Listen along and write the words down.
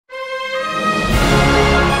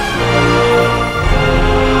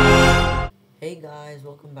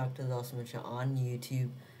back to the Awesome Channel on YouTube.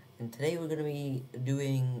 And today we're gonna be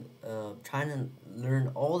doing, trying to learn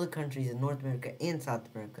all the countries in North America and South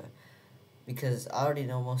America, because I already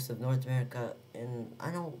know most of North America and I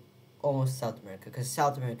know almost South America, because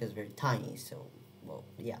South America is very tiny. So, well,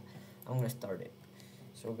 yeah, I'm gonna start it.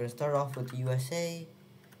 So we're gonna start off with the USA,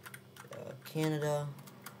 Canada.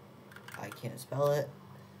 I can't spell it.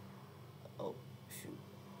 Oh shoot,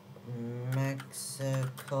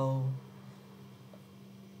 Mexico.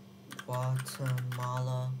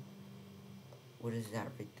 Guatemala. What is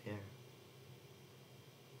that right there?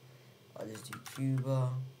 I'll just do Cuba,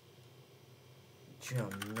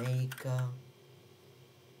 Jamaica,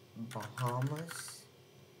 Bahamas,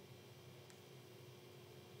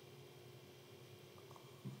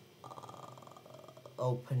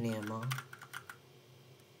 Panama.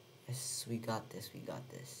 Yes, we got this, we got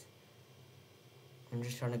this. I'm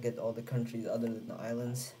just trying to get all the countries other than the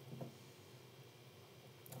islands.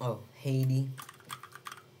 Oh, Haiti.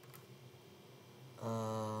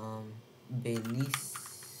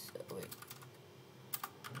 Belize. Wait.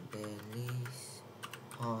 Belize.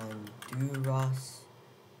 Honduras.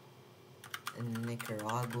 And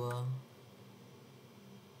Nicaragua.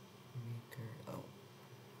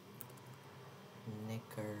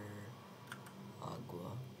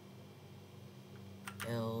 Nicaragua.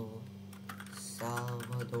 El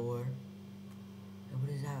Salvador. What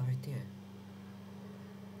is that right there?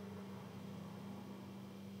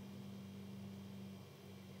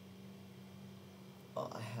 Oh,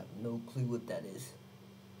 I have no clue what that is.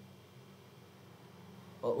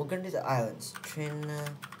 Well, we're gonna do the islands.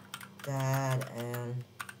 Trinidad and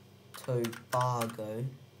Tobago.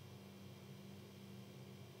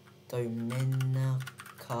 Dominican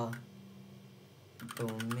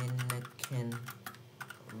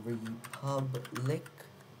Republic.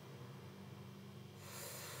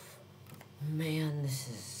 Man, this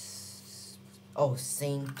is... Oh,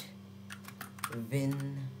 Vincent.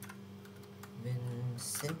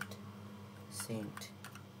 Saint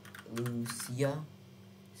Lucia,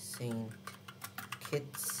 Saint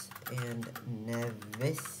Kitts and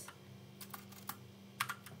Nevis.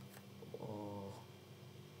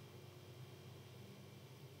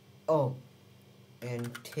 Oh,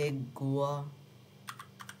 Antigua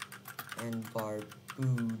and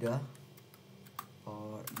Barbuda.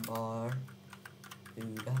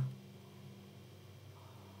 Barbuda.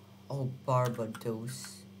 Oh,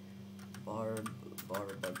 Barbados.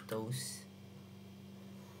 Barbados.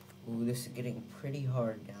 Ooh, this is getting pretty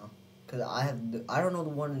hard now, cause I don't know the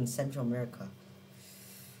one in Central America.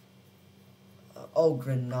 Oh,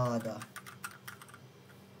 Grenada.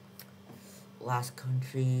 Last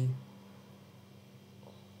country.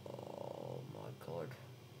 Oh my God.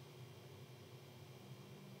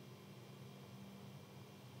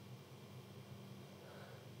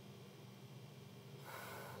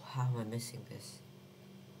 How am I missing this?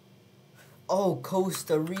 Oh,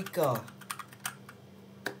 Costa Rica.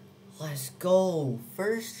 Let's go.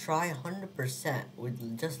 First try 100%.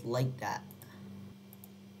 Would just like that.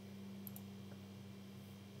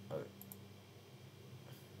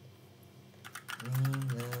 Name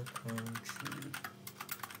the country.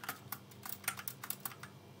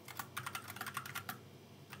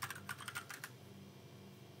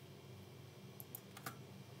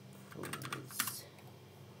 Please.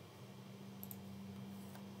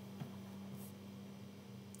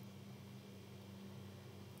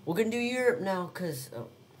 We're gonna do Europe now, cause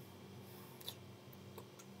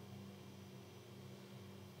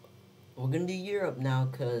we're gonna do Europe now,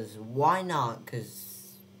 cause why not?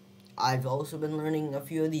 Cause I've also been learning a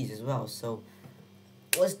few of these as well. So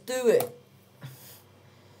let's do it.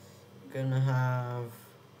 We're gonna have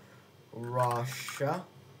Russia.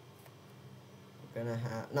 We're gonna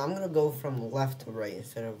have... No, I'm gonna go from left to right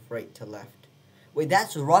instead of right to left. Wait,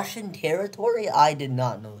 that's Russian territory? I did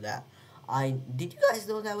not know that. Did you guys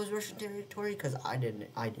know that was Russian territory? Because I didn't.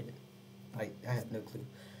 I had no clue.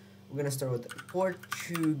 We're gonna start with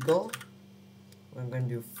Portugal. We're gonna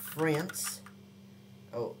do France.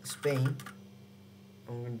 Oh, Spain.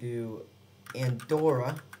 I'm gonna do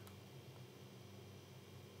Andorra.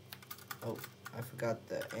 Oh, I forgot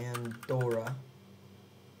the Andorra.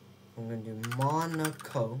 I'm gonna do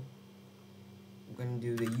Monaco. I'm gonna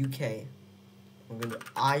do the UK. I'm gonna do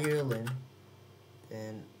Ireland.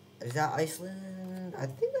 Then, is that Iceland? I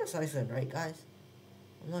think that's Iceland, right, guys?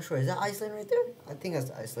 I'm not sure. Is that Iceland right there? I think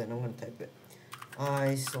that's Iceland. I'm gonna type it.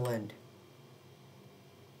 Iceland.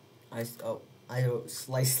 I wrote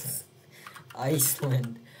slice.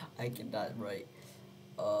 Iceland. I cannot write.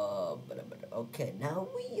 Okay, now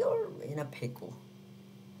we are in a pickle.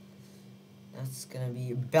 That's gonna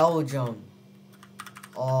be Belgium.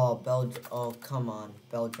 Oh, Belgium. Oh, come on.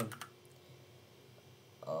 Belgium.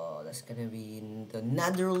 Oh, that's gonna be in the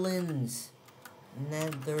Netherlands.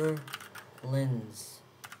 Netherlands.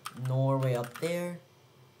 Norway up there.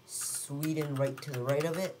 Sweden right to the right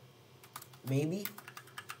of it. Maybe.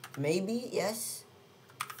 Maybe, yes.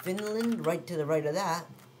 Finland right to the right of that.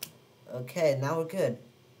 Okay, now we're good.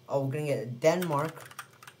 Oh, we're gonna get Denmark.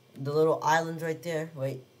 The little islands right there.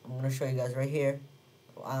 Wait, I'm gonna show you guys right here.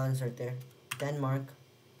 Islands right there. Denmark.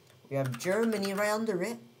 We have Germany right under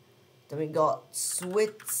it. Then we got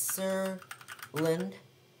Switzerland.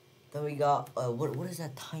 Then we got what is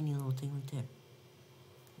that tiny little thing right there?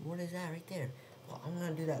 What is that right there? Well, I'm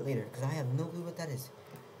gonna do that later because I have no clue what that is.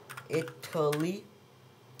 Italy.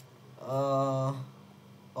 Oh,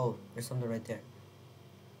 there's something right there.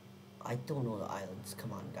 I don't know the islands.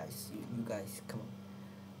 Come on, guys. You guys, come on.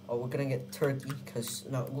 Oh, we're gonna get Turkey because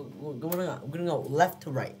no, we're gonna go left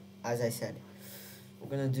to right, as I said. We're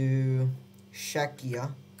gonna do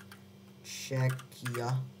Czechia,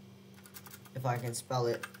 if I can spell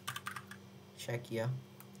it. Czechia,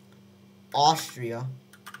 Austria.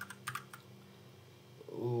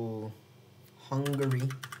 Ooh, Hungary.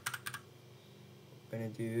 We're gonna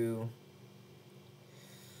do.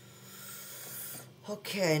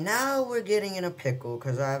 Okay, now we're getting in a pickle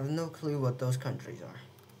because I have no clue what those countries are.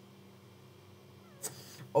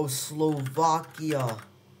 Oh, Slovakia.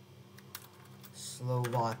 And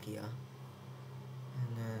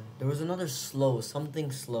then there was another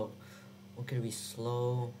something slow. What could it be?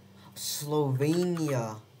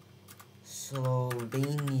 Slovenia.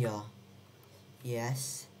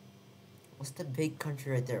 Yes. What's the big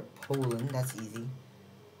country right there? Poland, that's easy.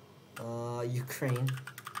 Ukraine.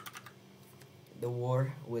 The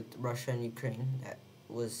war with Russia and Ukraine that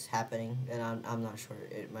was happening, and I'm not sure,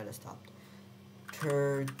 it might have stopped.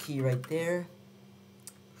 Turkey right there.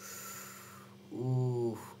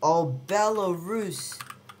 Ooh. Oh, Belarus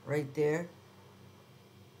right there.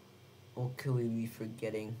 What could we be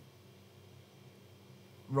forgetting?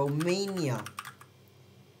 Romania.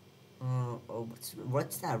 Oh,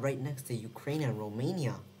 what's that right next to Ukraine and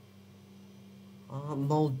Romania?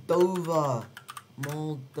 Moldova.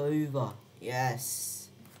 Yes.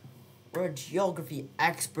 We're geography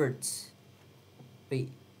experts.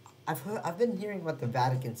 Wait, I've been hearing about the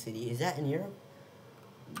Vatican City. Is that in Europe?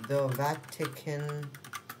 The Vatican.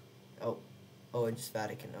 Oh, it's just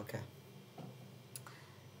Vatican. Okay.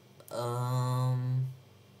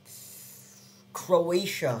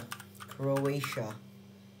 Croatia.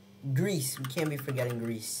 Greece. We can't be forgetting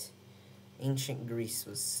Greece. Ancient Greece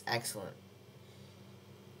was excellent.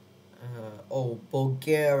 Oh,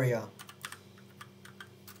 Bulgaria.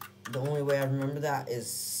 The only way I remember that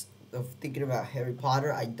is thinking about Harry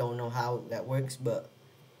Potter. I don't know how that works, but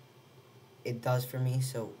it does for me,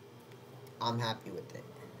 so I'm happy with it.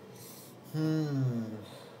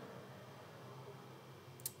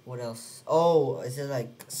 What else? Oh, is it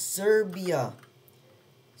like Serbia?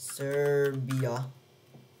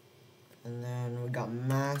 And then we got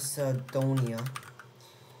Macedonia.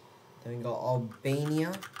 Then we got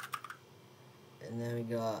Albania. And then we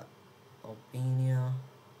got Albania.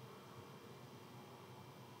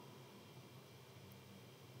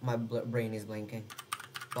 My brain is blanking.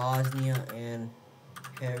 Bosnia and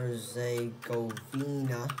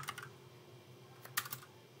Herzegovina.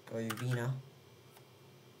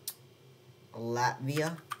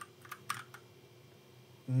 Latvia.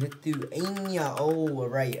 Lithuania. Oh,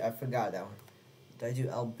 right. I forgot that one. Did I do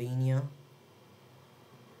Albania?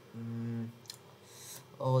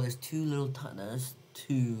 Oh, there's there's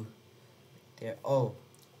two there. Oh,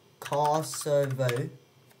 Kosovo.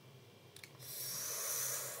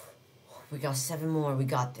 We got 7 more. We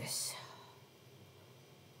got this.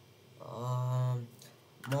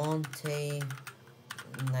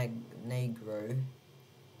 Montenegro.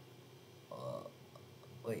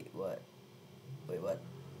 Wait, what?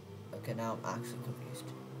 Okay, now I'm actually confused.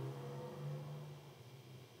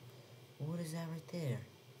 What is that right there?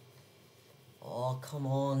 Oh, come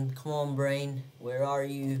on, brain. Where are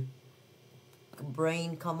you?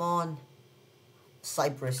 Brain, come on.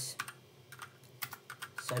 Cyprus,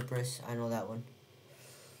 I know that one.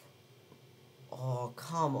 Oh,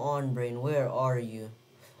 come on, brain. Where are you?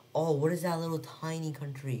 Oh, what is that little tiny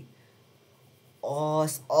country?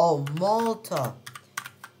 Oh, Malta.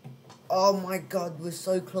 Oh my God, we're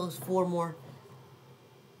so close. 4 more.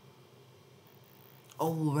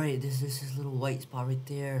 Oh, right. This is little white spot right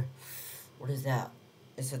there. What is that?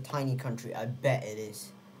 It's a tiny country. I bet it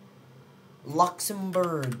is.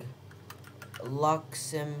 Luxembourg.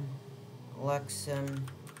 Luxembourg.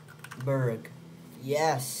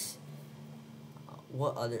 Yes.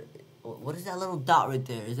 What other? What is that little dot right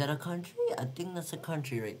there? Is that a country? I think that's a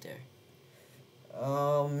country right there.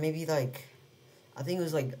 Maybe like, I think it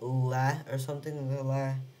was like or something.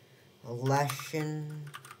 Liechtenstein.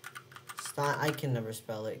 I can never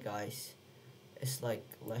spell it, guys. It's like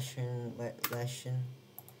Leschen.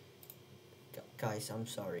 Guys, I'm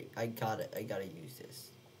sorry. I gotta use this.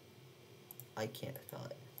 I can't spell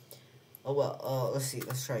it. Oh well. Let's see.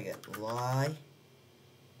 Let's try again.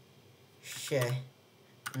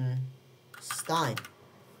 Stein.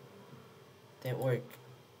 Didn't work.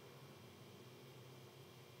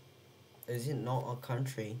 Is it not a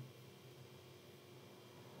country?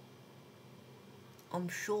 I'm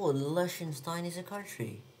sure Liechtenstein is a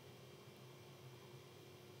country.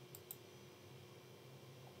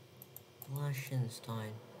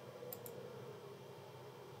 Liechtenstein.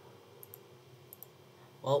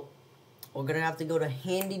 Well, we're gonna have to go to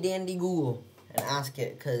handy dandy Google and ask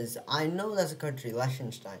it, because I know that's a country,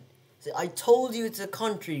 Liechtenstein. See, I told you it's a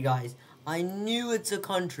country, guys. I knew it's a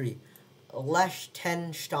country.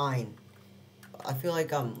 Liechtenstein. I feel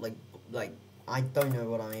like I'm like I don't know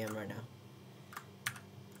what I am right now.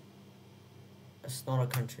 It's not a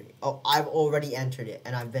country. Oh, I've already entered it,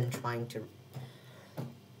 and I've been trying to.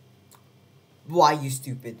 Why, you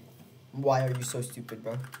stupid? Why are you so stupid,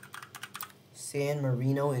 bro? San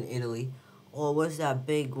Marino in Italy. Oh, what's that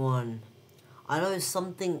big one? I know it's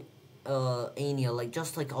something, Ania, like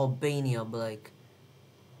just like Albania, but like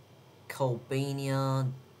Albania,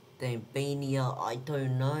 then Bania. I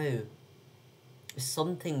don't know. It's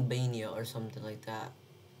something Bania or something like that.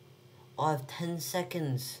 Oh, I have 10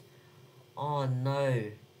 seconds. Oh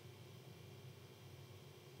no.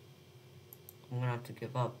 I'm gonna have to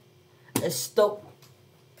give up.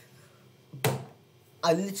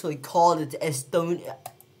 I literally called it Estonia.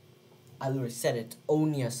 I literally said it,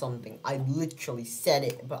 Onia something. I literally said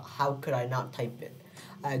it, but how could I not type it?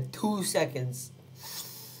 I had 2 seconds.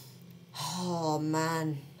 Oh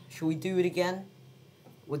man. Should we do it again?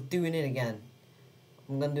 We're doing it again.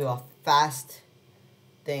 I'm gonna do a fast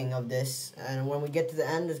thing of this, and when we get to the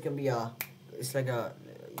end, it's gonna be it's like a,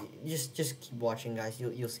 just keep watching, guys.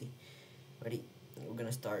 You'll see. Ready? We're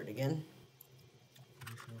gonna start again.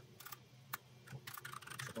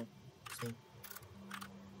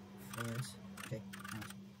 Okay.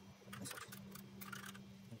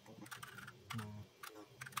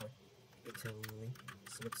 Italy,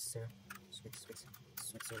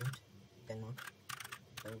 Switzerland, Denmark,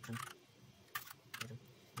 Belgium,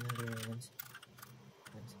 Netherlands,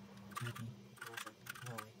 Turkey, Russia,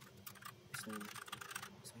 Norway, Iceland,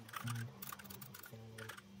 Sweden,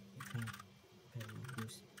 Finland, Ukraine,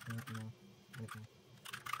 Belarus, Vietnam, Britain,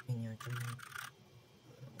 India, Germany,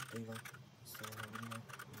 Moldova, Slovenia,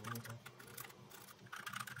 Malta,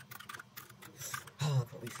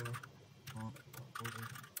 Croatia, Poland,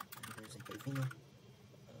 Herzegovina,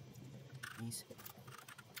 Greece,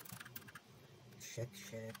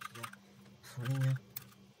 Czechia, Slovenia,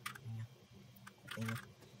 Albania,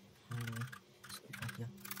 Hungary, Slovakia,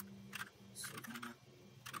 Slovenia,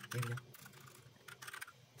 Bulgaria,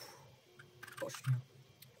 Bosnia,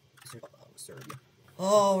 Serbia.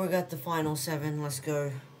 Oh, we got the final 7. Let's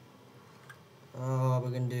go. We're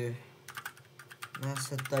gonna do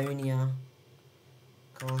Macedonia,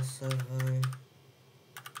 Kosovo,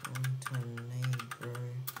 Montenegro,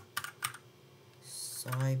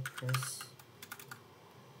 Cyprus.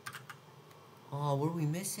 Oh, what are we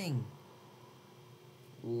missing?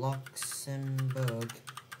 Luxembourg.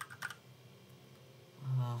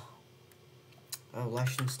 Oh,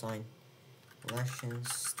 Liechtenstein.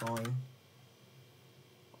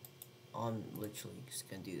 I'm literally just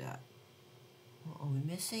gonna do that. What are we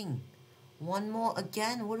missing? One more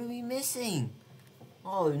again? What are we missing?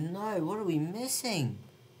 Oh no, what are we missing?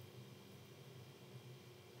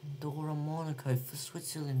 Andorra, Monaco, for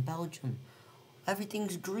Switzerland, Belgium.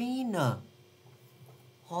 Everything's green.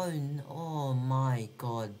 Oh my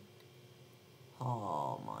god.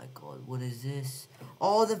 Oh my god, what is this?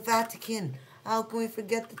 Oh, the Vatican. How can we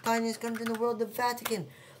forget the tiniest country in the world, the Vatican?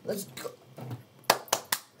 Let's go.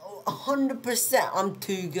 100%. I'm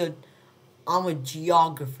too good. I'm a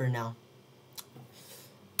geographer now.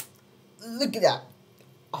 Look at that.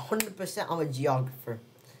 100% I'm a geographer.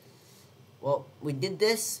 Well, we did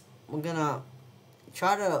this. We're gonna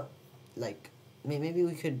try to, like, maybe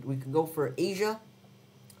we could go for Asia,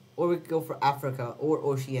 or we could go for Africa or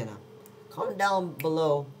Oceania. Comment down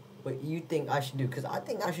below what you think I should do, because I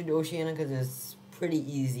think I should do Oceania because it's pretty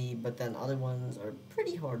easy, but then other ones are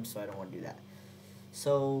pretty hard, so I don't want to do that.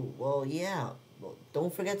 So, well, yeah. Well,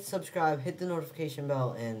 don't forget to subscribe, hit the notification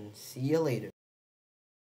bell, and see you later.